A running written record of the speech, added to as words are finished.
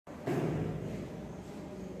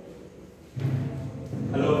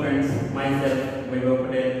myself Vaibhav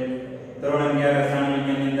Sir. ધોરણ 11 રસાયણ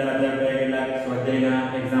વિજ્ઞાનની અંદર આજે આપણે કેટલાક સ્વાધ્યાયના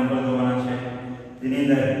એક્ઝામ્પલ જોવાના છે. જેની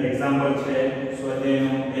અંદર એક્ઝામ્પલ છે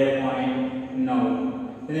સ્વાધ્યાયનું 2.9.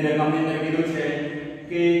 તેની રકમની અંદર કીધું છે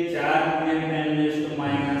કે 4 ×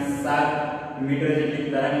 10⁻⁷ મીટર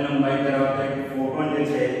જેટલી તરંગ લંબાઈ ધરાવતો એક ફોટોન જે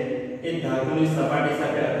છે એ ધાતુની સપાટી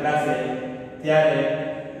સાથે અથડાશે ત્યારે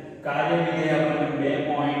કાર્ય વિધેય આપણને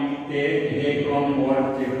 2.13 ઇલેક્ટ્રોન વોલ્ટ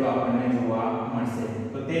જેટલું આપણને જોવા મળશે.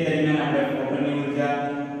 તો તે દરમિયાન આપણે ફોટોનની ઊર્જા,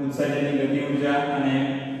 ઉત્સર્જનની ગતિ ઊર્જા અને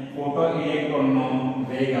ફોટો ઇલેક્ટ્રોનનો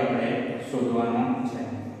વેગ આપણે શોધવાનો છે.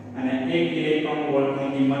 અને 1 ઇલેક્ટ્રોન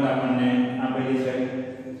વોલ્ટની કિંમત આપણને આપેલી છે.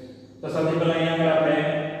 તો સૌથી પહેલા અહીંયા આપણે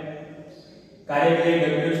કાર્ય વિધેય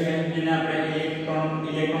W છે જેને આપણે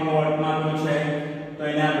ઇલેક્ટ્રોન વોલ્ટમાં આપ્યું છે તો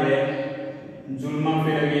એને આપણે જૂલમાં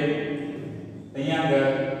ફેરવીએ. અહીંયા આગળ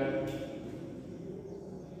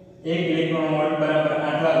 1 ઇલેક્ટ્રોન વોલ્ટ બરાબર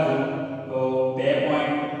આટલા જૂલ, તો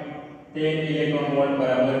 2.13 ઇલેક્ટ્રોન વોલ્ટ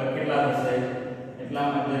બરાબર કેટલા થશે? એટલા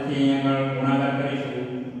માટેથી અહીંયા આગળ ગુણાકાર કરીશું.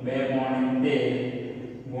 2.13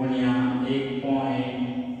 ગુણ્યા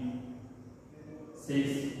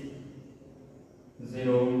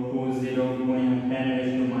 1.6020 ગુણ્યા 10⁻⁹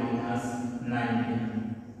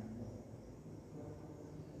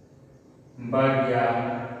 ભાગ્યા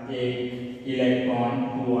 1 ઇલેક્ટ્રોન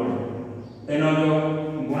વોલ્ટ. તેનો જો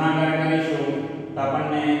ગુણાકાર કરીશું તો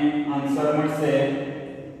આપણને આન્સર મળશે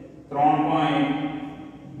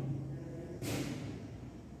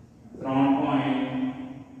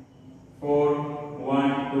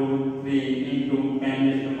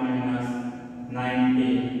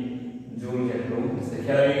જૂલ જેટલું થશે.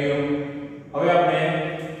 ખ્યાલ આવી ગયો? હવે આપણે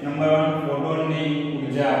નંબર 1 ફોટોનની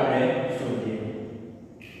ઊર્જા આપણે શોધીએ.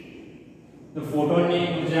 તો ફોટોનની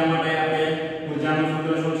ઊર્જા માટે આપણે ઊર્જાનું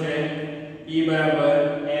સૂત્ર શું છે? E બરાબર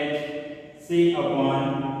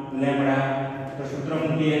hc/λ. તો સૂત્ર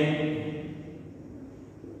મૂકીએ.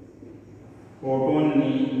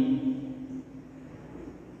 ફોટોનની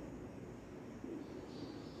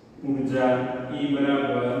ઊર્જા E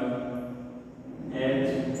બરાબર h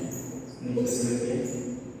નીચે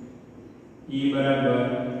E બરાબર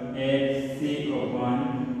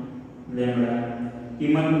hc/λ.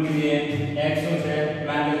 કિંમત મૂકીએ. x શું છે?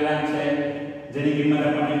 પ્લાન્ક છે જેની કિંમત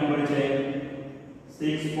આપણને ખબર છે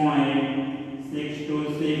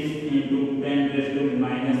 6.626 ×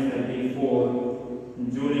 10⁻34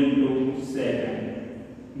 જૂલ / સેકન્ડ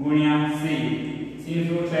ગુણ્યા c. c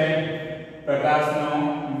શું છે? પ્રકાશનો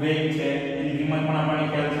વેગ છે. એની કિંમત પણ આપણને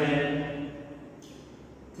ખ્યાલ છે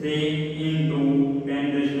 3 ×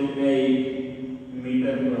 10⁻⁷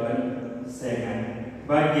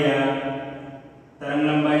 ભાગ્યા તરંગ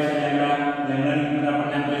લંબાઈ છે લેમ્ડા. લેમ્ડાની કિંમત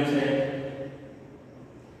આપણને આપેલી છે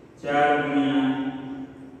 4 ×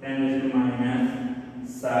 10⁻⁷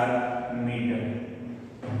 મીટર.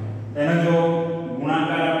 તેનો જો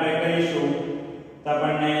ગુણાકાર આપણે કરીશું તો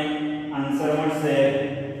આપણને આન્સર મળશે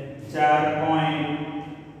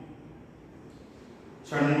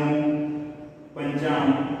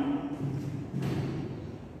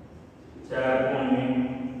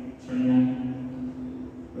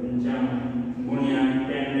ગુણ્યા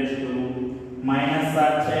 10⁻⁷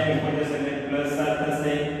 છે ઉપર જશે એટલે +7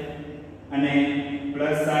 થશે અને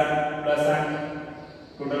 +7 +8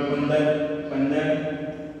 ટોટલ 15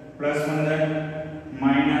 +15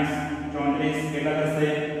 -34 કેટલા થશે?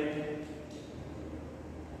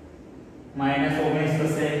 -19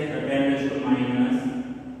 થશે. તો 10⁻⁻19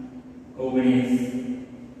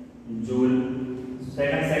 જૂલ.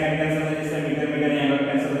 સેકન્ડ કેન્સલ થઈ જશે, મીટર ની આગળ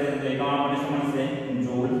કેન્સલ થઈ જશે. એકમ આપણને શું મળશે?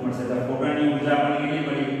 જૂલ મળશે. તો ફોટોનની ઊર્જા આપણને કેટલી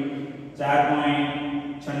પડી?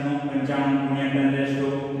 4.96 ×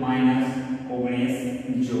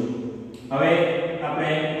 10⁻⁻19 જૂલ. હવે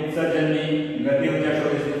આપણે ઉત્સર્જનની ગતિ ઊર્જા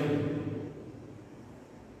શોધીશું.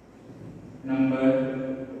 નંબર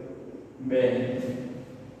 2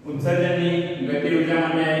 ઉત્સર્જનની ગતિ ઊર્જા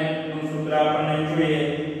માટેનું સૂત્ર આપણને જોઈએ.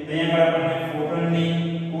 અહીંયા આપણને ફોટોનની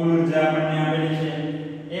કુલ ઊર્જા આપણને આપેલી છે.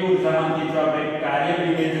 એ ઊર્જામાંથી જો આપણે કાર્ય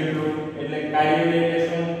વિધેય જેટલું, એટલે કાર્ય વિધેય એટલે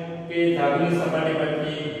શું કે ધાતુની સપાટી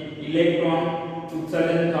પરથી ઇલેક્ટ્રોન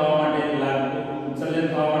ઉત્સર્જન થવા માટે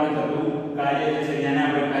થતું કાર્ય જે છે જેને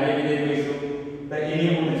આપણે કાર્ય વિધેય કહીશું, તો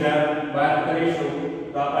એની ઊર્જા બાદ કરીશું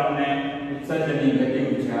તો આપણને ઉત્સર્જનની ગતિ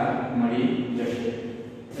ઊર્જા મળી જશે.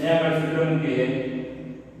 અહીંયા આપણે સૂત્ર મૂકીએ.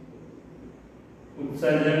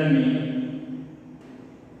 ઉત્સર્જનની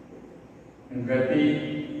ગતિ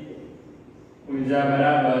ઊર્જા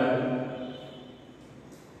બરાબર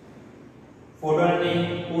ફોટોનની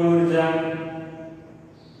કુલ ઊર્જા.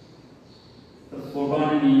 તો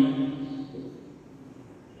ફોટોનની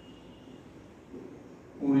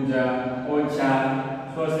ઊર્જા ઓછા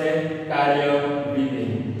શું છે? કાર્ય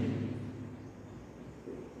વિધેય.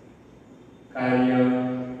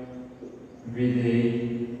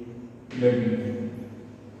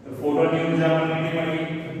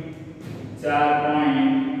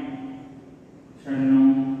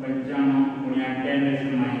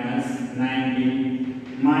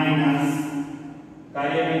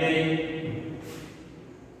 કાર્ય વિધેય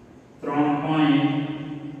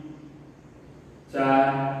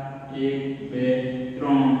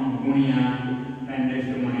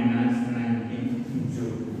 3.412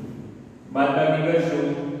 જૂલ. બાદબાકી કરશું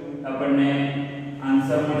આપણને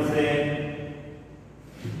આન્સર મળશે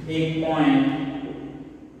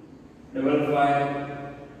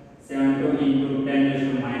 1.5572 into 10⁻⁹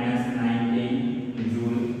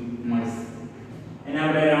 જૂલ મળશે. એને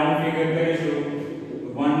આપણે રાઉન્ડ ફિગર કરીશું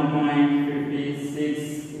 1.56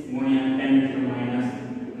 10⁻⁹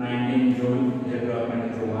 જૂલ જેટલો આપણને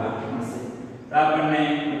જોવા મળશે. તો આપણને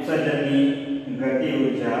ઉત્સર્જનની ગતિ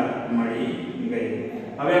ઊર્જા મળી ગઈ.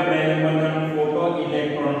 હવે આપણે નંબર 3 ફોટો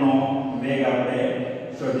ઇલેક્ટ્રોનનો વેગ આપણે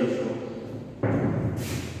શોધીશું.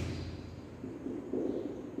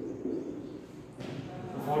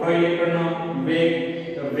 ફોટો ઇલેક્ટ્રોનનો વેગ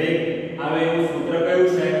આવે એવું સૂત્ર કયું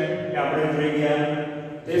છે કે આપણે જોઈ ગયા.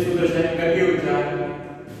 તે સૂત્ર છે ગતિ ઊર્જા.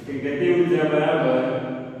 કે ગતિ ઊર્જા બરાબર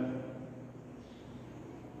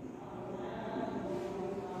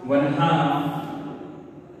 1/2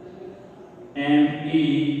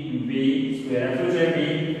 MEV સ્ક્વેર. શું છે? v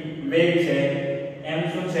વેગ છે, m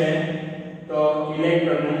શું છે? તો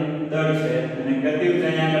ઇલેક્ટ્રોનનું દળ છે અને ગતિ ઊર્જા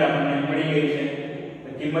અહીંયા આગળ આપણને મળી ગઈ છે. તો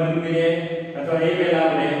કિંમત મૂકી દે અથવા એ પહેલા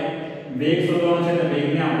આપણે વેગ શોધવાનો છે તો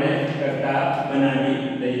વેગને આપણે કરતા બનાવી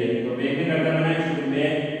દઈએ. તો વેગને કરતા બનાવીશું તો 2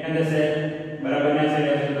 કેમ થશે? બરાબર ના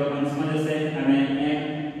છેડે છે તો અંશમાં જશે અને m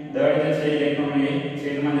દળ જે છે ઇલેક્ટ્રોન એ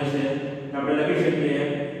છેદમાં જશે. તો આપણે લખી શકીએ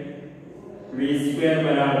v સ્ક્વેર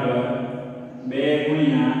બરાબર 2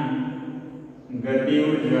 ગુણ્યા ગતિ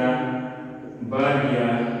ઊર્જા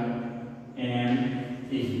ભાગ્યા m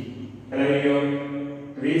e. લઈ ગયો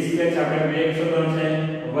v સ્ક્વેર છે આપણે વેગ શોધવાનો છે,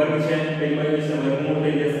 વર્ગ છે, પેલી બાજુ છે વર્ગમૂળ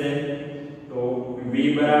થઈ જશે. તો v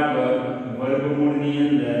બરાબર વર્ગમૂળની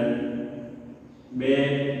અંદર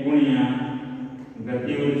 2 ગુણ્યા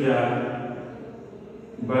ગતિ ઊર્જા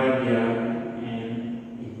ભાગ્યા m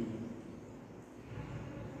e.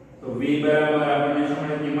 તો v બરાબર આપણને શું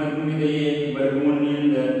મળે? કિંમત મૂકી દઈએ વર્ગમૂળની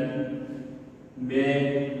અંદર 2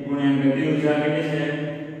 ગુણ્યા ગતિ ઊર્જા કેટલી છે?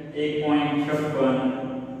 1.56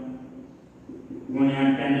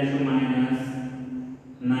 ગુણ્યા 10⁻⁹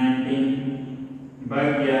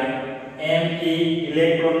 ભાગ્યા m e.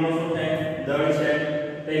 ઇલેક્ટ્રોનનું શું છે? દળ છે.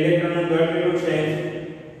 તો ઇલેક્ટ્રોનનું દળ કેટલું છે?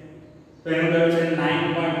 તો એનું દળ છે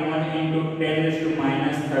 9.1 into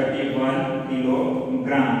 10⁻31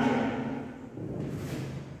 કિલોગ્રામ છે.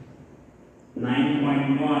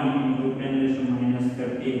 9.1 into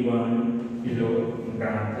 10⁻31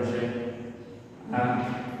 કિલોગ્રામ થશે. આ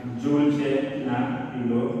જૂલ છે ના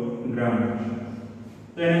કિલોગ્રામ.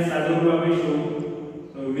 તો એને સાદું રૂપ આપીશું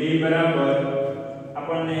તો v બરાબર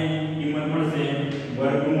આપણને કિંમત મળશે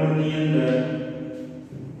વર્ગમૂળની અંદર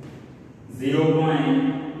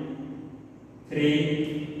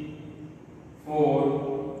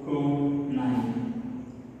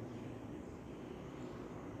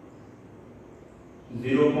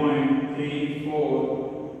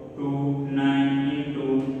into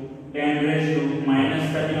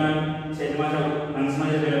 10⁻31 છેદમાં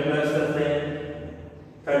અંશમાં જે પ્લસ થશે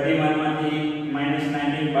 31 માંથી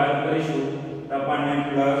 -19 બાદ કરીશું તો આપણને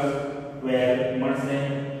 +12 મળશે.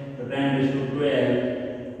 તો 10⁻12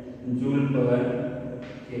 જૂલ પર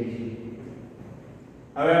કેજી.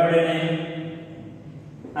 હવે આપણે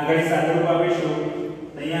આગળ સાદું રૂપ આપીશું.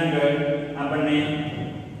 અહીંયા આગળ આપણને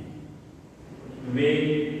વેગ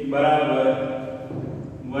બરાબર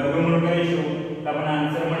વર્ગમૂળ કરીશું તો આપણને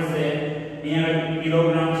આન્સર મળશે. અહીંયા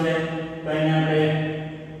કિલોગ્રામ છે તો એને આપણે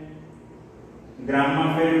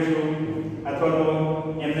ગ્રામમાં ફેરવીશું અથવા તો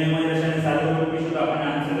એમને એમ જ રહેશે અને સાદું રૂપ આપીશું તો આપણને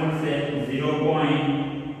આન્સર મળશે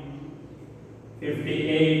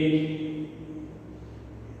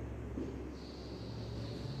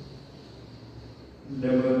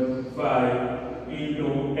into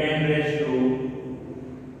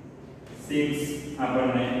 10⁻6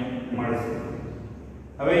 આપણને મળશે.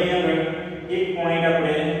 હવે અહીંયા આગળ એક પોઈન્ટ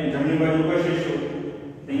આપણે જમણી બાજુ કશીશું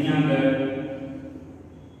તો અહીંયા આગળ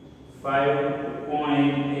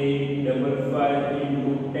 5.855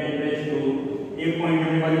 into 10⁻, એક પોઈન્ટ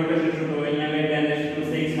જમણી બાજુ કશીશું તો અહીંયા આગળ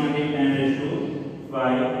 10⁻6 માંથી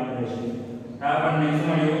 10⁻5 રહેશે. આ આપણને શું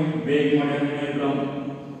મળ્યું? વેગ મળ્યો એટલે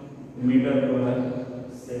મીટર પર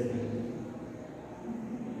સેકન્ડ.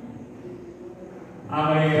 આ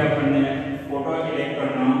મળી ગયા આપણને ફોટો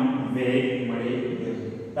ઇલેક્ટ્રોનનો વેગ મળી ગયો.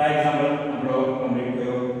 આ એક્ઝામ્પલ આપણો કમ્પ્લીટ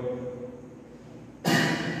થયો.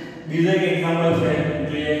 બીજો એક એક્ઝામ્પલ છે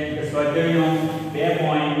જોઈએ કે સ્વાધ્યાયનો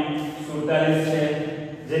 2.47 છે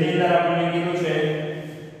જેની અંદર આપણને કીધું છે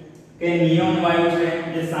કે નિયોન વાયુ છે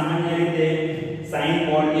જે સામાન્ય રીતે સાઇન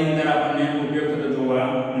બોર્ડની અંદર આપણને ઉપયોગ થતો જોવા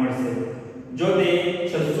મળશે. જો તે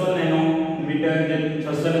 600 નેનોમીટર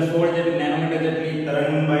 616 જેટલી નેનોમીટર જેટલી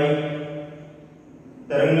તરંગલંબાઈ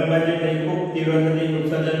જેટલી ખૂબ તીવ્રતાથી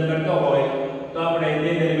ઉત્સર્જન કરતો હોય તો આપણે તે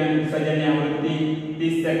દરમિયાન ઉત્સર્જનની આવૃત્તિ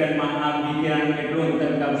 30 સેકન્ડમાં આ વિકિરણ કેટલું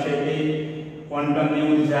અંતર કાપશે તે ક્વોન્ટમની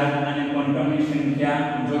ઊર્જા અને ક્વોન્ટમની સંખ્યા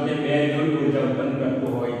જો તે 2 જૂલ ઊર્જા ઉત્પન્ન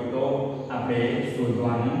કરતું હોય તો આપણે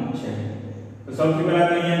શોધવાનું છે. તો સૌથી પહેલા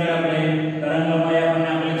તો અહીંયા આપણે તરંગલંબાઈ આપણને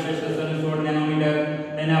આપેલ છે 616 નેનોમીટર,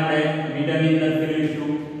 તેને આપણે મીટરની અંદર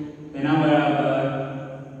ફેરવીશું. તેના બરાબર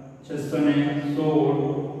 616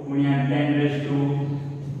 ગુણ્યા 10⁻⁹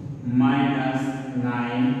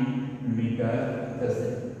 મીટર થશે.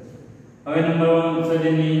 હવે નંબર 1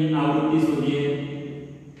 ઉત્સર્જનની આવૃત્તિ શોધીએ.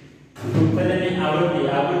 ઉત્સર્જનની આવૃત્તિ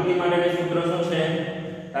માટેનું સૂત્ર શું છે?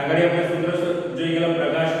 આગળ આપણે સૂત્ર જોઈ ગયેલો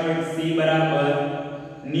પ્રકાશનો વેગ c બરાબર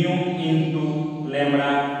nu into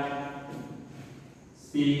લેમ્બડા. c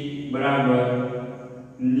બરાબર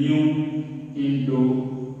nu into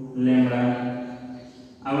લેમ્બડા.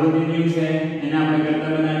 આવૃત્તિ nu છે એને આપણે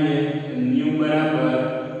કરતા બનાવીએ તો nu બરાબર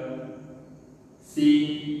c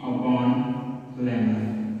upon લેમ્બડા.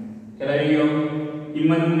 ખ્યાલ આવી ગયો?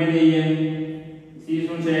 કિંમત મૂકી દઈએ. c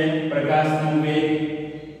શું છે? પ્રકાશનો વેગ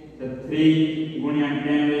તો 3 ગુણ્યા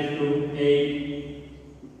 10⁸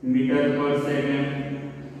 મીટર પર સેકન્ડ.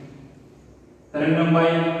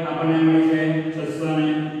 તરંગલંબાઈ આપણને મળી છે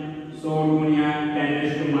 616 ગુણ્યા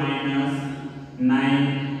 10⁻⁹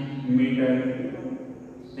 મીટર.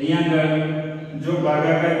 અહીંયા આગળ જો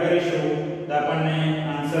ભાગાકાર કરીશું તો આપણને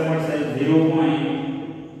આન્સર મળશે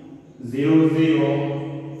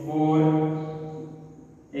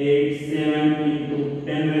 0.00487 into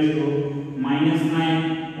 10⁻⁹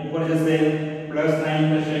 ઉપર જશે પ્લસ 9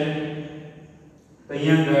 થશે. તો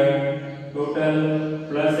અહીંયા આગળ ટોટલ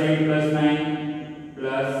 +8 +9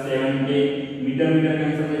 +17 મીટર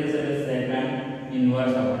કેન્સલ થઈ જશે એટલે સેકન્ડ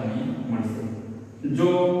ઇન્વર્સ આપણને મળશે. જો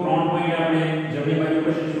 3 પોઈન્ટ આપણે જમણી બાજુ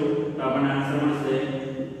ખસેડીશું તો આપણને આન્સર મળશે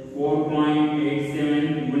 4.87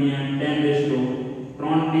 ગુણ્યા 10⁻. 3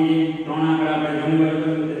 આંકડા આપણે જમણી બાજુ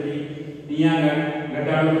ખસેડીશું તેથી અહીંયા આગળ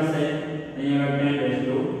ઘટાડો થશે. અહીંયા આગળ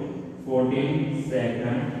 10⁻14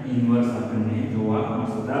 સેકન્ડ ઇન્વર્સ આપણને જોવા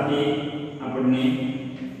મળશે. આ આપણને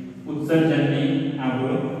ઉત્સર્જનની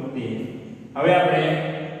આવૃત્તિ. હવે આપણે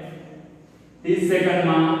 30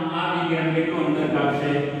 સેકન્ડમાં આ વિકિરણ કેટલું અંતર કાપશે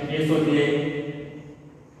એ શોધીએ.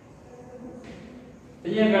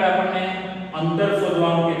 અહીંયા આગળ આપણને અંતર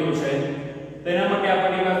શોધવાનું કીધું છે. તેના માટે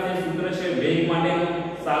આપણી પાસે સૂત્ર છે વેગ માટેનું.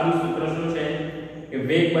 સાદું સૂત્ર શું છે કે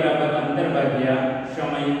વેગ બરાબર અંતર ભાગ્યા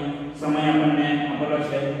સમય આપણને આપેલો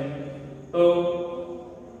છે. તો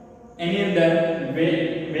એની અંદર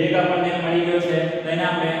વેગ આપણને મળી ગયો છે તેને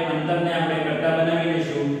આપણે અંતરને આપણે કરતા બનાવી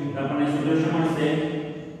લઈશું તો આપણને સૂત્ર શું મળશે?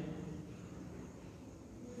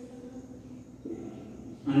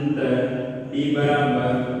 અંતર d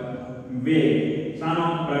બરાબર વેગ શાનો?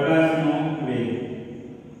 પ્રકાશનો વેગ.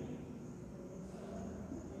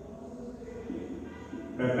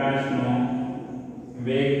 પ્રકાશનો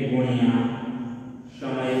વેગ ગુણ્યા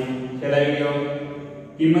સમય. ખ્યાલ આવી ગયો?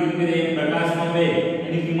 કિંમત કરી પ્રકાશનો વેગ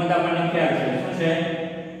એની કિંમત આપણને ખ્યાલ છે શું છે?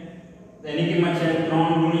 એની કિંમત છે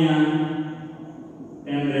 3 ગુણ્યા 10⁸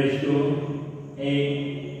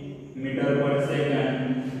 મીટર પર સેકન્ડ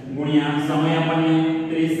ગુણ્યા સમય આપણને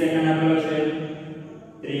 30 સેકન્ડ આપેલો છે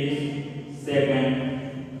 30 સેકન્ડ.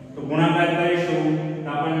 તો ગુણાકાર કરીશું તો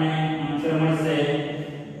આપણને આન્સર મળશે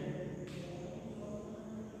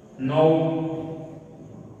 9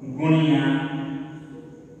 ગુણ્યા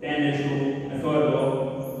 10⁻, અથવા તો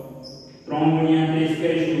 3 ગુણ્યા 30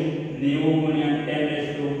 કરીશું 90 ગુણ્યા 10⁸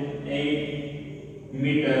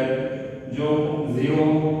 મીટર. જો 0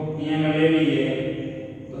 અહીંયા લઈ લઈએ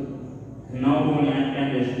તો 9 ગુણ્યા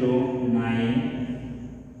 10⁹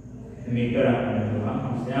 મીટર આપણને જોવા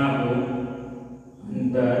મળશે. આ આપણું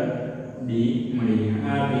અંતર d મળી ગયા.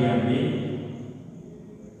 આ આપણી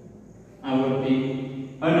આવૃત્તિ.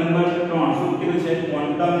 હવે નંબર 3 શું કીધું છે?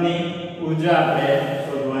 ક્વોન્ટમની ઊર્જા આપણે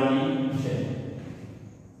શોધવાની છે.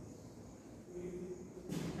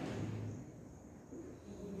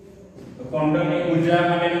 તો ક્વોન્ટમની ઊર્જા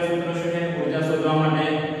માટેનું સૂત્ર શું છે? ઊર્જા શોધવા માટે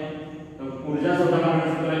તો ઊર્જા શોધવા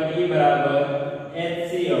માટેનું સૂત્ર E બરાબર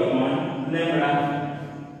hc/λ.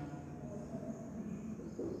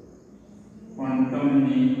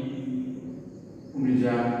 ક્વોન્ટમની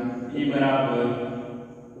ઊર્જા E બરાબર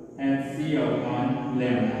hc/λ.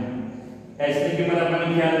 h ની કિંમત આપણને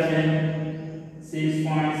ખ્યાલ છે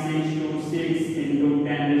 6.626 into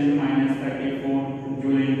 10⁻⁻34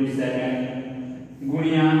 જૂલ into સેકન્ડ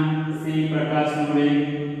ગુણ્યા c પ્રકાશનો વેગ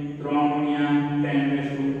 3 × 10⁸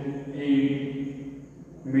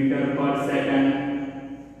 મીટર પર સેકન્ડ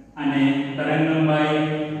અને તરંગ લંબાઈ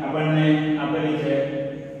આપણને આપેલી છે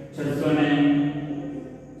 616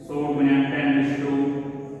 ×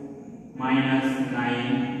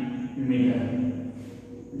 10⁻⁹ મીટર.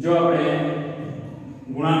 જો આપણે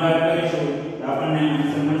ગુણાકાર કરીશું તો આપણને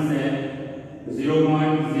આન્સર મળશે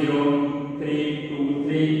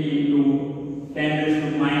 0.0323 ×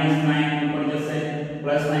 10⁻⁹ ઉપર જશે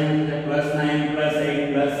 +9 છે +9 +8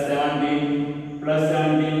 +17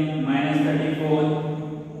 +17 -34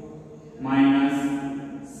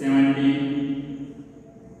 -17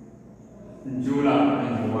 જૂલ આપણને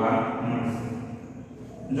જોવા મળશે.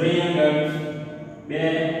 જોઈએ આગળ બે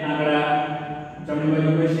આંકડા જમણી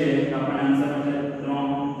બાજુ હશે તો આપણને આન્સર મળશે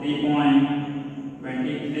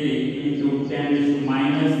 3.23 ×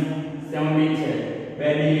 10⁻⁷ છે. બે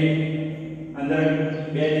ડિજિટ અંદર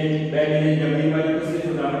બે ડિજિટ જમણી બાજુ હશે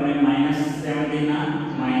તો આપણને -17 ના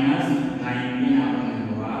 -19 આપણને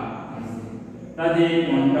જોવા મળશે. તેથી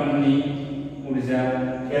ક્વોન્ટમની ઊર્જા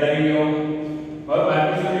ખેલાવી ગયો. હવે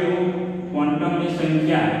બાકી શું રહ્યું? ક્વોન્ટમની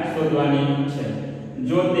સંખ્યા શોધવાની છે.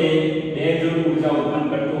 જો તે 2 જૂલ ઊર્જા ઉત્પન્ન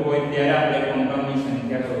કરતું હોય ત્યારે આપણે ક્વોન્ટમની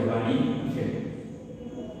સંખ્યા શોધવાની છે.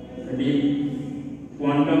 એટલે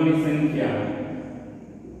ક્વોન્ટમની સંખ્યા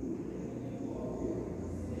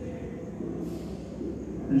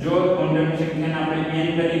જો ક્વોન્ટમની સંખ્યાને આપણે n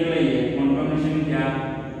તરીકે લઈએ, ક્વોન્ટમની સંખ્યા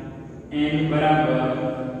n બરાબર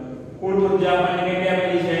કુલ ઊર્જા આપણને કેટલી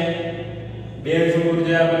આપેલી છે? 2 જૂલ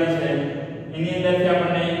ઊર્જા આપેલી છે. એની અંદરથી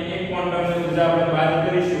આપણને એક ક્વોન્ટમની ઊર્જા આપણે બાદ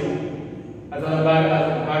કરીશું અથવા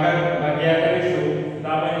ભાગ્યા કરીશું તો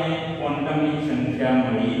આપણને ક્વોન્ટમની સંખ્યા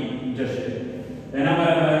મળી જશે. તેના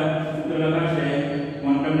બરાબર સૂત્ર લખાશે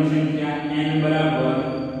ક્વોન્ટમની સંખ્યા n બરાબર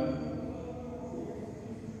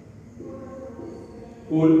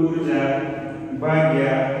કુલ ઊર્જા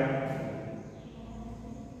ભાગ્યા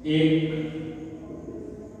એક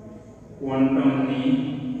ક્વોન્ટમની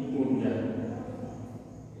ઊર્જા.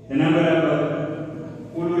 તેના બરાબર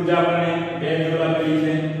કુલ ઊર્જા આપણને 2 જૂલ આપેલી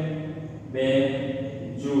છે 2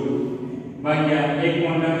 જૂલ ભાગ્યા એક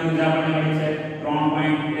ક્વોન્ટમની ઊર્જા આપણને મળી છે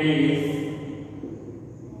 3.23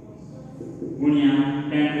 ગુણ્યા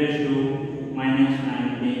 10⁻⁹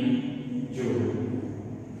 જૂલ.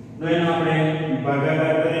 તો એનો આપણે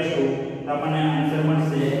ભાગાકાર કરીશું તો આપણને આન્સર